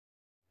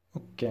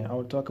Okay, I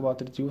will talk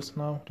about reduce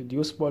now.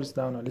 Reduce boils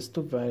down a list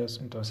of values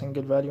into a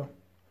single value.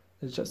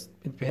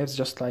 It behaves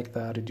just like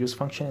the reduce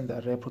function in the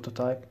array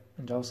prototype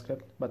in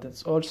JavaScript, but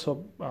it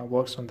also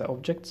works on the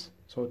objects.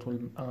 So it will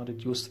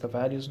reduce the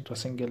values into a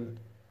single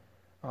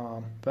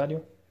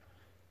value.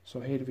 So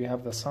here we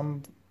have the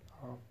sum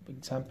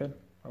example.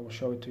 I will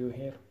show it to you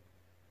here.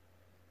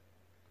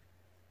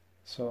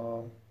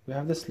 So we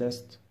have this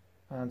list,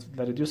 and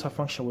the reducer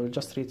function will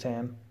just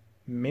retain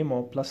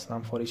memo plus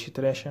num for each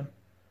iteration,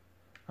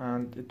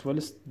 and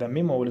the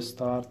memo will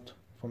start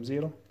from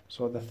 0.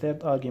 So the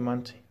third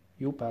argument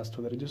you pass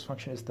to the reduce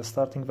function is the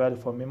starting value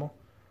for memo,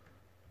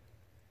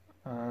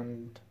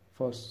 and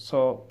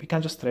so we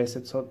can just trace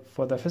it. So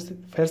for the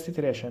first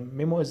iteration,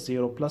 memo is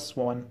 0 plus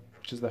 1,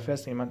 which is the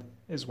first element,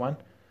 is 1,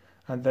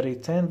 and the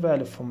return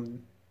value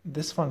from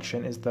this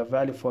function is the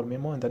value for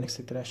memo in the next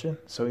iteration.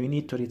 So you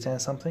need to return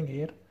something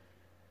here,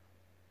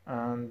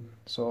 and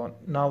so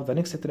now the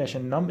next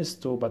iteration num is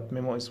 2 but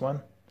memo is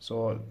 1,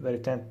 so the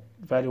return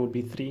value will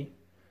be 3.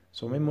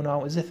 So memo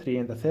now is a 3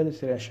 in the third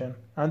iteration,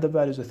 and the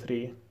value is a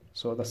 3,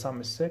 so the sum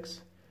is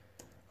 6.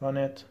 Run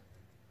it.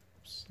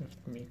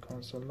 Let me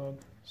console log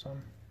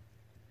sum.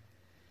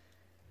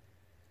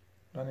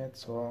 Run it.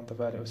 So the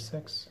value is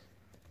 6.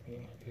 Let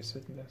me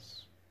reset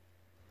this.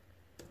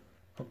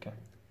 Okay,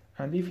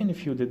 and even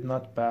if you did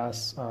not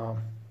pass a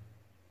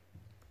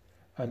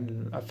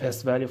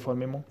first value for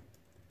memo,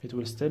 it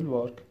will still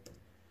work,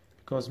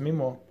 because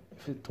memo,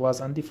 if it was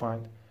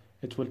undefined,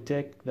 it will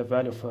take the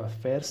value of a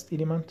first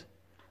element,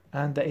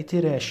 and the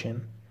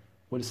iteration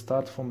will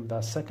start from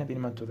the second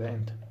element to the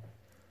end.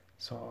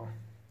 So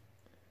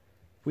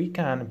we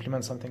can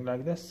implement something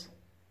like this.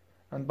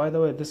 And by the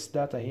way, this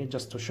data here,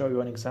 just to show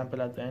you an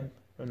example at the end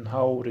on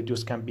how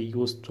reduce can be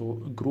used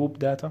to group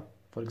data.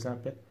 For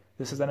example,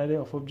 this is an array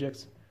of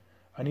objects.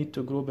 I need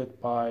to group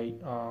it by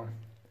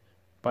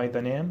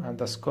the name, and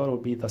the score will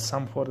be the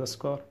sum for the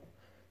score.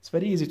 It's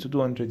very easy to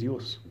do and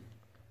reduce,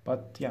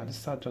 but yeah, let's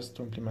start just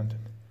to implement it.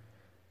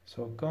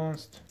 So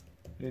const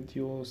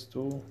reduce to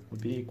will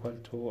be equal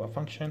to a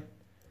function,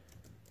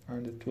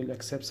 and it will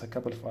accept a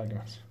couple of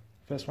arguments.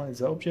 First one is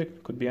the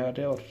object, could be an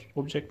array or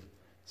object.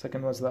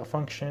 Second was the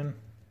function,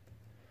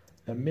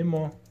 the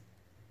memo,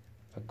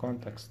 the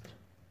context.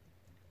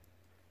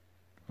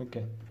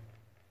 Okay,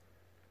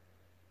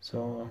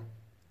 so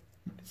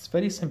it's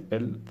very simple,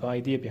 the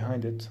idea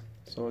behind it.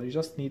 So you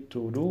just need to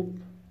loop,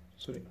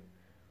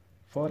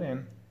 for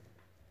n,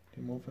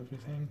 remove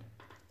everything,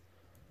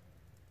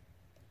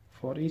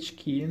 for each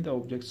key in the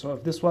object.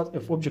 So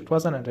if object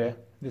was an array,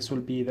 this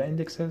will be the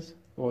indexes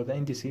or the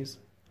indices,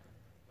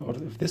 or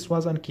if this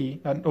was a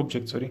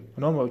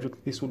normal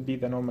object, this will be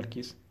the normal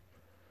keys.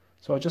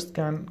 So I just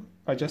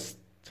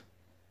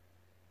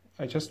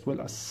will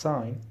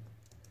assign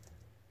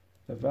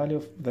the value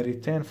of the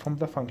return from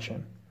the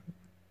function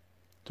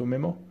to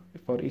memo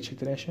for each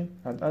iteration,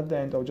 and at the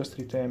end I'll just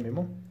return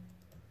memo.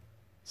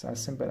 It's as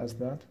simple as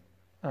that.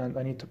 And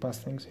I need to pass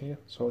things here.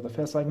 So the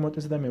first argument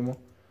is the memo.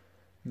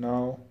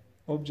 Now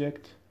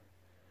object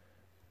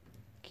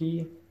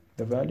key,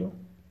 the value,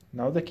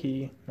 now the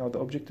key, now the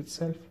object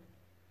itself.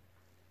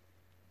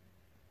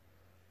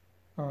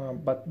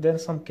 But there are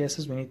some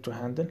cases we need to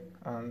handle,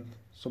 and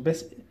so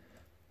basically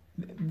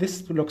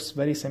this looks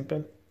very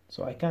simple,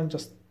 so I can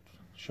just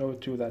show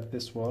it to you that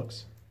this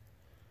works.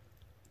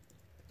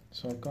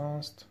 So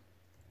const,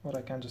 or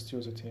I can just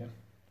use it here.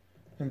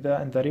 In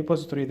the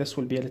repository, this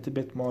will be a little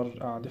bit more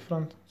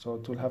different, so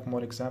it will have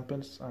more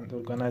examples and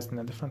organized in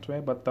a different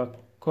way, but the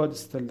code is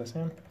still the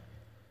same.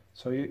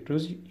 So you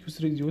use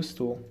reduce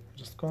to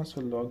just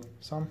console log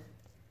sum,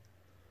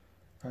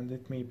 and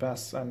let me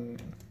pass an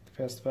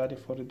first value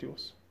for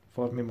reduce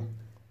for memo.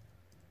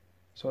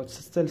 So it's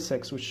still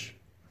 6, which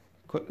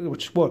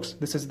works.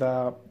 This is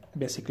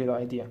basically the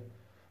idea,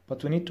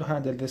 but we need to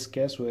handle this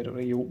case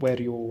where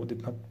you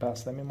did not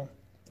pass the memo,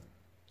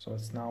 so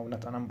it's now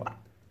not a number,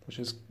 which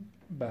is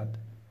bad.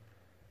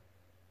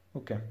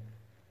 Okay,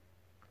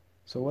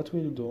 so what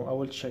we'll do, I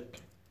will check.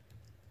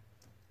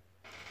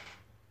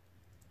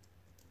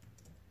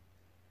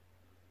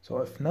 So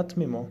if not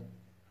memo,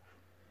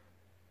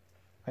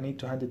 I need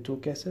to handle two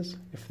cases.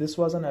 If this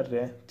was an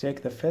array,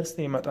 take the first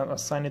element and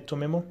assign it to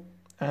memo,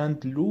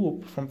 and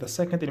loop from the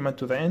second element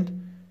to the end.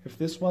 If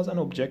this was an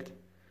object,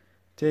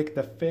 take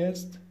the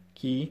first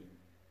key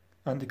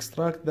and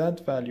extract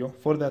that value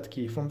for that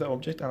key from the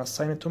object and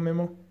assign it to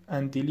memo,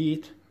 and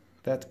delete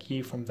that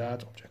key from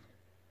that object.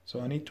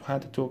 So I need to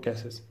handle two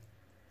cases.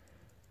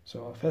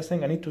 So first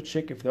thing, I need to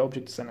check if the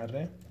object is an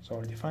array. So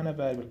I'll define a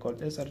variable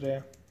called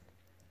isArray.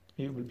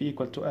 It will be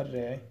equal to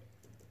array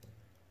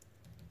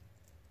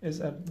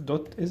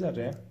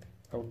isArray.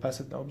 I will pass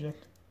it the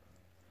object,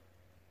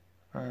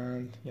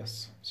 and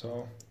yes,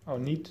 so I'll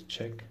need to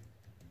check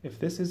if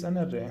this is an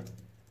array,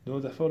 do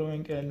the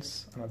following,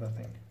 else another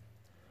thing.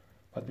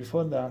 But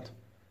before that,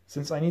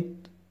 since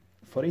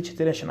for each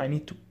iteration I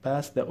need to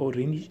pass the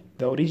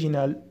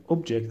original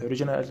object, the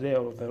original array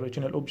or the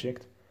original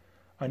object,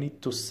 I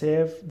need to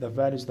save the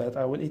values that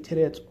I will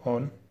iterate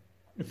on.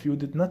 If you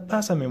did not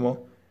pass a memo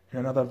in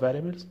another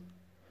variables,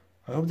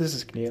 I hope this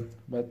is clear,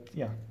 but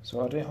yeah,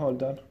 so array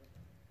holder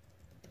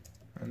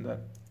and then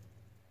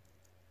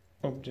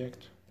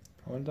object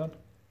holder.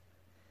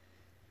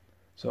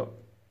 So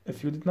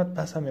if you did not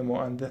pass a memo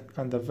and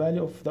the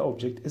value of the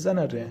object is an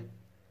array,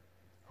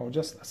 I'll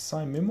just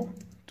assign memo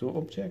to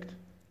object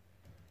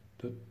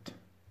dot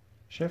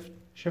shift.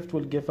 Shift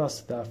will give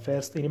us the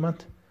first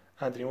element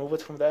and remove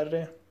it from the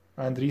array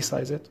and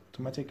resize it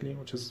automatically,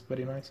 which is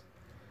very nice.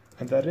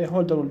 And the array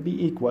holder will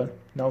be equal.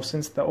 Now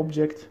since the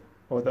object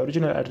or the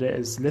original array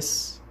is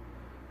less,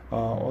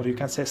 or you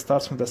can say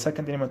starts from the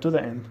second element to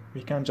the end,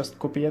 we can just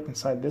copy it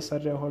inside this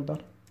array holder.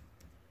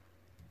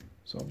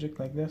 So object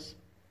like this.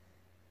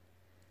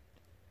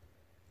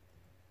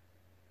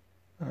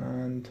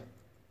 And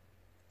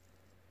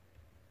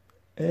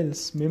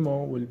else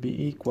memo will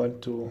be equal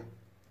to,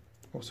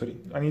 oh sorry,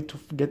 I need to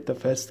get the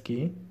first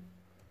key.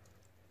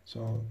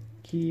 So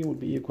key will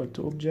be equal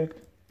to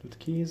object dot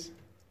keys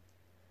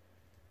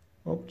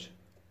obj,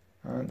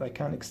 and I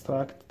can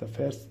extract the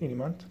first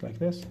element like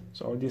this.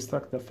 So I'll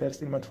extract the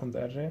first element from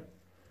the array.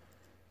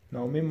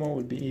 Now memo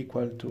will be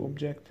equal to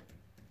object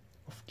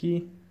of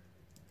key,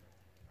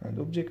 and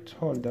object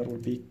holder will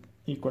be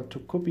equal to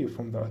copy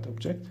from that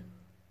object,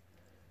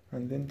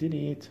 and then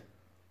delete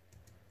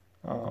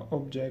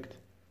object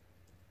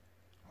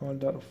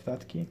holder of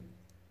that key.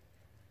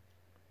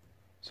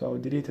 So I'll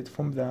delete it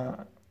from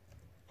the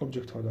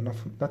object holder,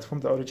 not from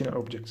the original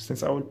object,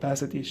 since I will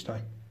pass it each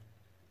time.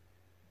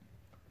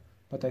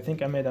 But I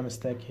think I made a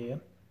mistake here.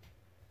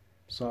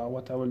 So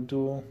what I will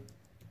do,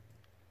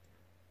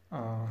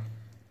 I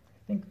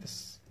think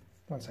this,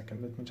 one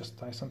second, let me just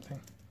try something.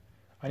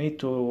 I need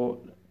to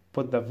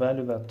put the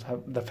value that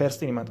have the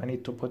first element, I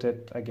need to put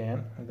it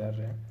again in the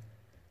array.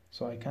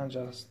 So I can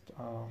just,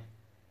 I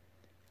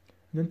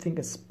don't think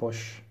it's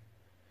push,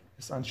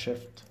 it's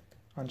unshift,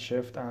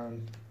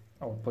 and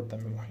I will put the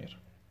memo here,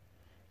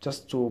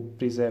 just to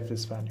preserve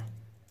this value.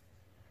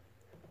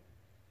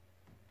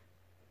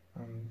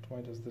 And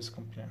why does this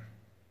complain?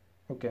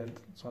 Okay, it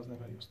was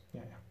never used.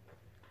 Yeah.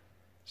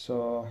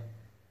 So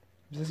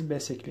this is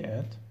basically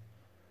it.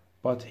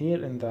 But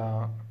here in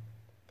the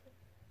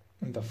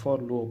for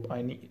loop,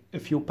 I need,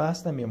 if you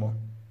pass the memo,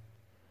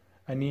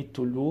 I need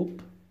to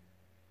loop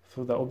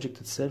through the object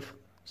itself.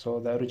 So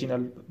the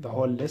original, the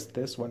whole list,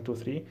 this 1, 2,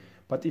 3.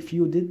 But if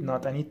you did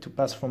not, I need to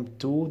pass from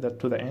 2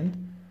 to the end.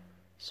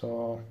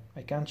 So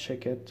I can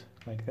check it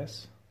like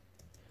this.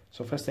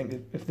 So first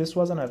thing, if this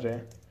was an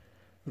array,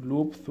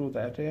 loop through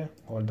the array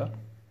holder,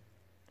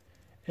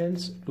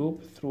 else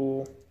loop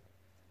through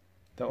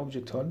the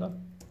object holder.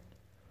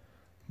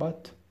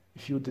 But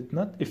if you did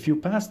not, if you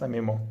passed a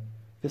memo,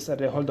 this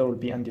array holder will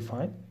be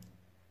undefined.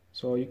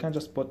 So you can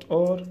just put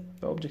or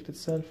the object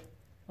itself,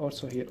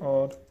 also here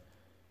or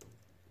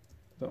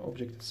the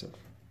object itself.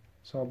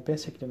 So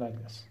basically like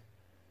this.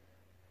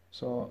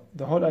 So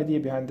the whole idea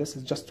behind this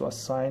is just to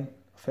assign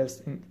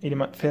first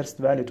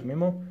value to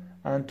memo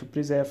and to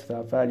preserve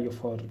the value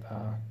for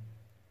the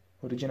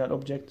original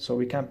object, so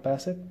we can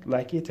pass it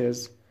like it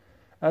is.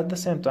 At the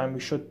same time, we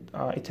should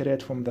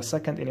iterate from the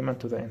second element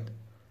to the end.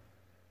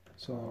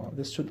 So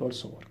this should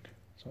also work.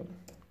 So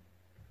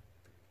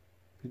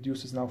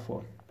reduce is now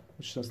 4,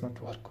 which does not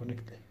work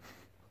correctly.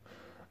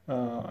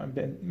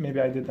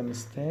 Maybe I did a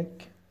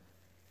mistake,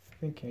 I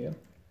think here,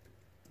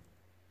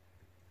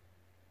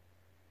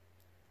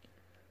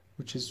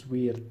 which is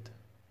weird.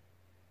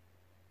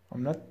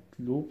 I'm not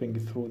looping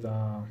through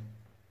the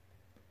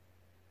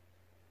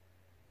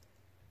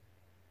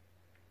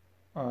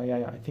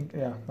I think,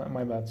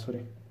 my bad,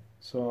 sorry.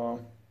 So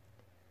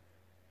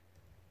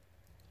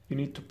you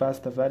need to pass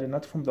the value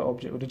not from the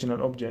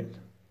original object.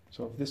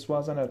 So if this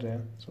was an array,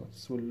 so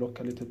this will look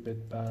a little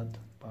bit bad,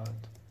 but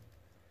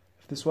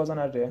if this was an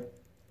array,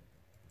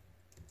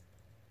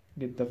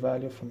 get the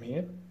value from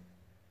here.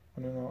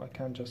 And I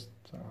can just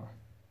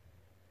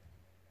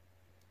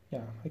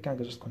I can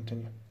just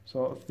continue.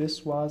 So if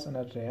this was an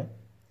array,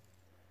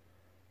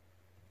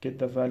 get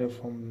the value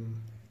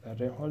from the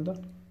array holder.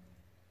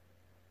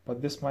 But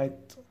this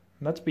might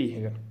not be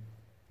here,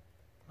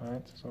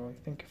 right? So I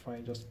think if I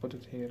just put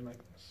it here like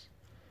this.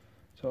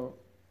 So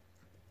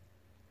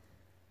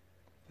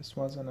this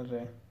was an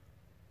array.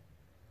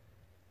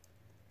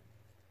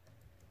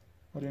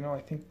 Or I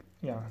think,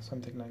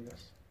 something like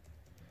this.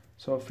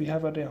 So if we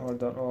have array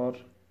holder or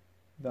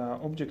the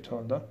object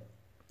holder,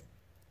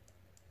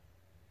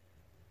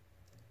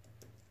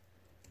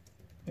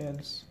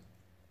 else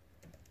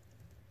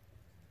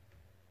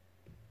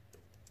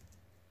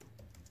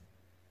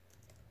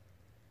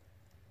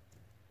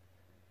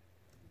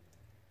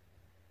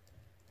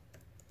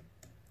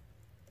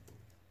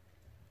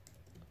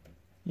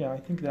I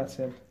think that's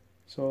it.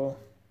 So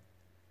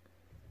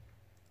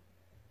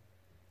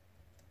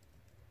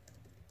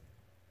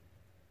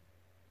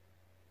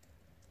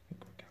I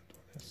think we can do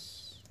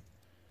this.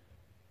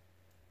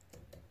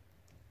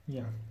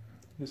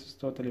 This is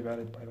totally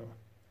valid, by the way.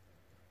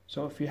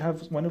 So if you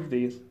have one of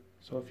these,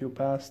 so if you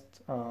passed,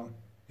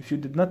 if you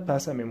did not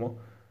pass a memo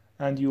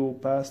and you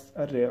passed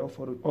array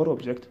or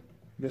object,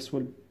 this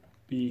will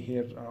be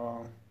here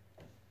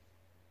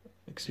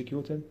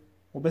executed.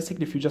 Well,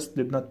 basically, if you just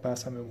did not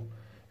pass a memo.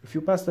 If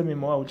you pass the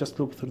memo, I will just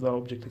loop through the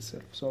object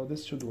itself. So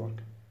this should work.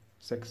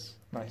 6,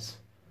 nice.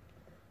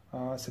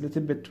 It's a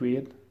little bit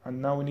weird,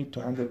 and now we need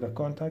to handle the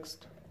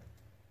context.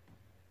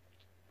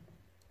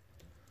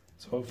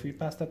 So if we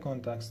pass the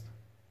context,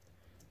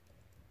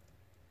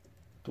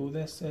 do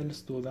this,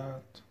 else do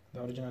that,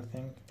 the original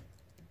thing.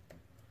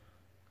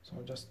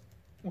 So just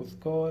with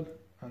call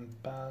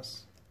and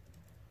pass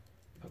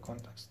the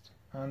context,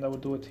 and I will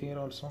do it here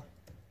also.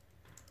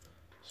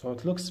 So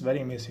it looks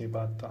very messy,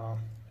 but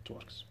it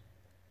works.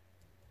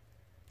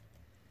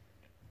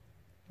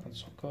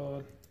 Also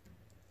call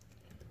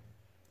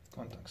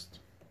context.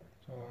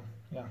 So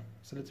yeah,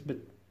 it's a little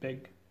bit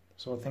big,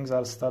 so things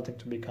are starting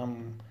to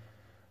become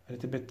a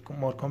little bit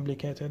more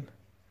complicated.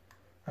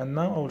 And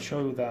now I will show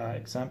you the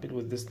example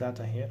with this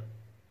data here.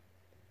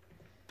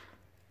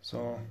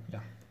 So yeah,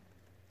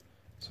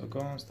 so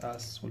const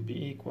as will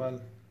be equal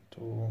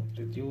to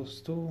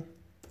reduce to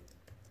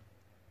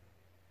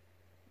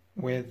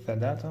with the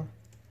data,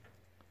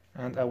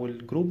 and I will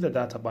group the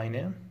data by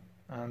name,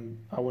 and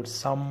I will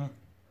sum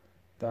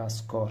the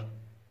score.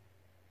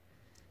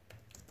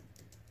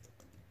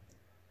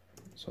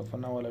 So for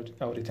now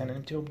I'll return an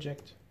empty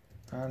object,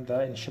 and the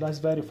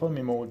initialized value for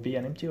memo will be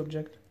an empty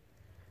object.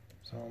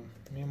 So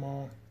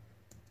memo,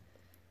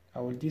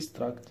 I will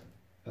destruct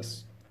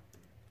this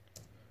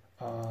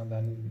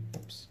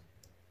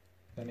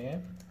the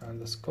name and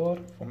the score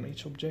from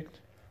each object,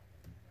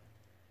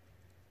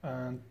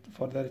 and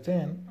for the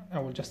return I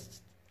will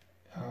just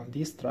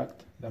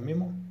destruct the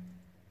memo.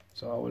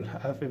 So I will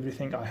have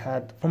everything I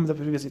had from the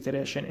previous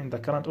iteration in the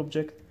current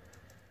object,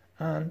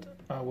 and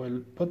I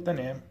will put the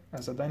name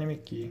as a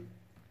dynamic key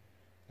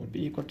will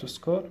be equal to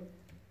score.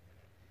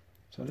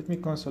 So let me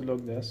console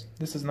log this.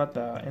 This is not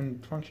the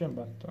end function,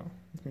 but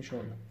let me show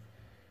you.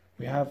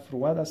 We have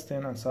Ruad as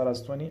 10 and Sarah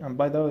as 20, and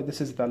by the way, this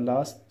is the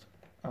last.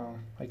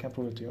 I can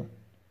prove it to you.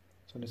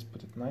 So let's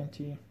put it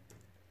 90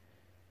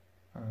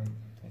 and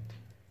 80.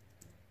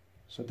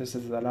 So this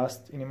is the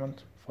last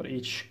element for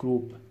each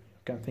group. You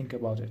can think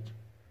about it.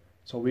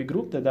 So we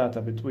grouped the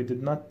data, but we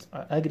did not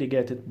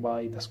aggregate it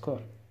by the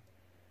score.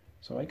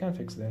 So I can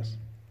fix this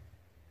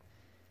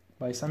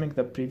by summing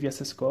the previous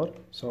score.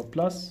 So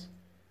plus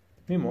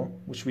memo,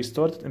 which we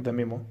stored in the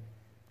memo.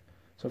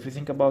 So if you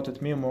think about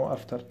it, memo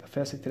after the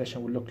first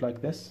iteration will look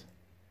like this.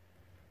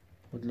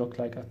 Would look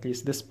like at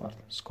least this part,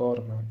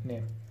 score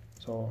name.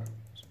 So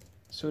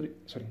sorry,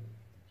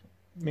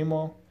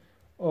 memo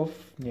of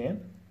name.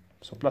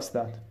 So plus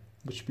that,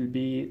 which will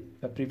be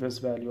the previous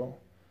value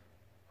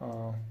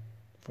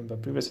from the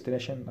previous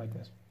iteration, like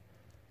this.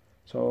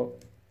 So,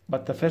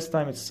 but the first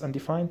time it's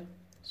undefined,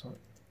 so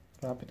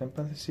wrap it in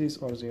parentheses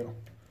or 0.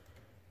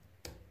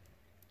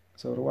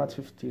 So Ruad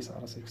 50 is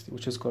R60,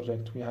 which is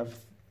correct. We have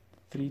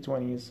 3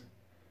 20s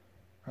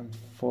and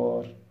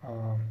 4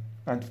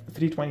 and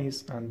 3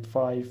 20s and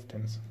 5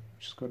 10s,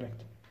 which is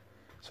correct.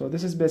 So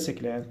this is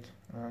basically it.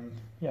 And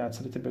yeah, it's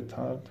a little bit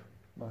hard,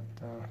 but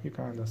you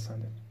can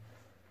understand it.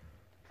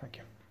 Thank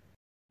you.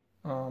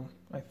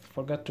 I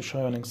forgot to show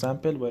you an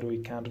example where we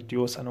can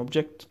reduce an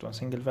object to a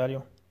single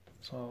value.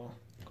 So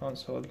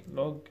console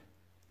log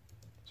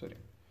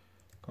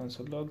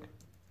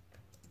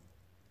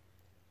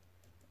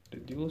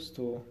reduce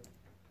to,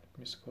 let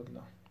me scroll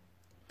down.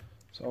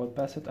 So I will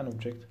pass it an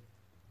object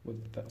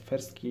with the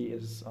first key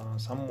is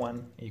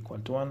sum1 equal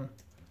to 1,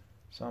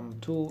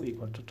 sum2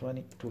 equal to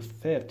 20 to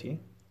 30,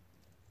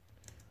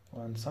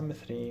 and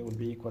sum3 will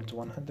be equal to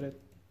 100.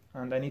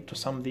 And I need to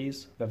sum the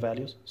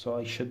values. So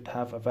I should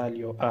have a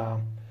value,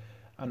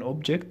 an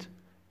object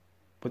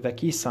with a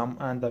key sum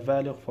and a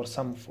value for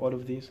sum of all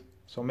of these.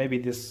 So maybe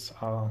this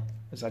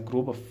is a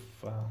group of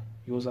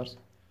users,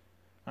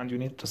 and you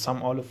need to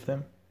sum all of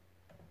them.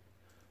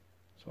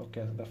 So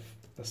okay,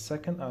 the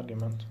second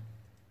argument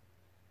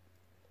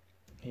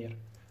here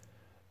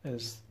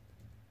is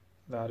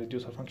the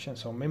reducer function.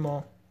 So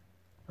memo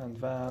and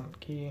val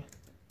key,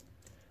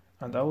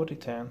 and I will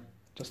return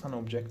just an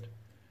object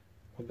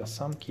with the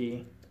sum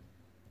key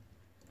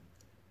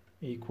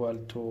equal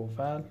to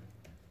val,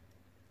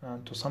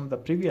 and to sum the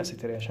previous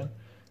iteration.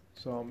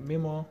 So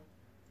memo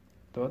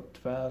dot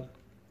val,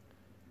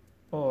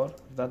 or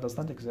if that does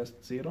not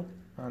exist, 0,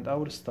 and I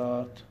will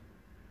start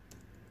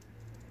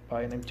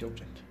by an empty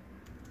object.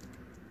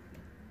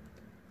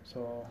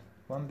 So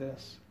run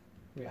this.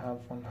 We have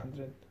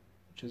 100,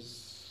 which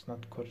is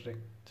not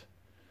correct.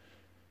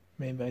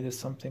 Maybe I did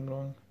something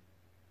wrong.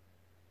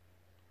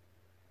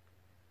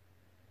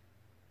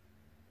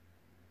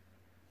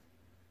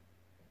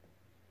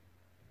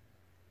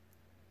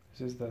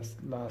 This is the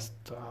last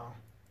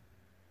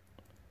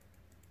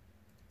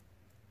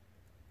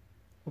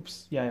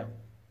oops, yeah.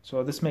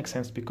 So this makes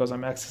sense because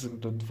I'm accessing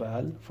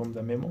 .val from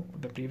the memo,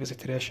 the previous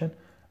iteration,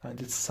 and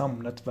it's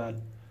sum, not val.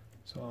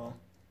 So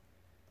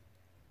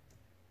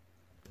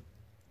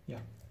yeah,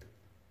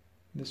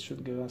 this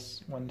should give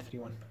us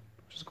 131,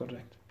 which is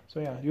correct. So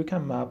yeah, you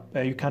can map,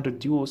 you can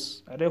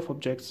reduce array of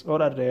objects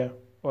or array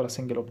or a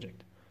single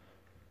object.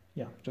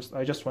 Yeah,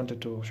 I just wanted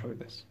to show you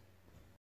this.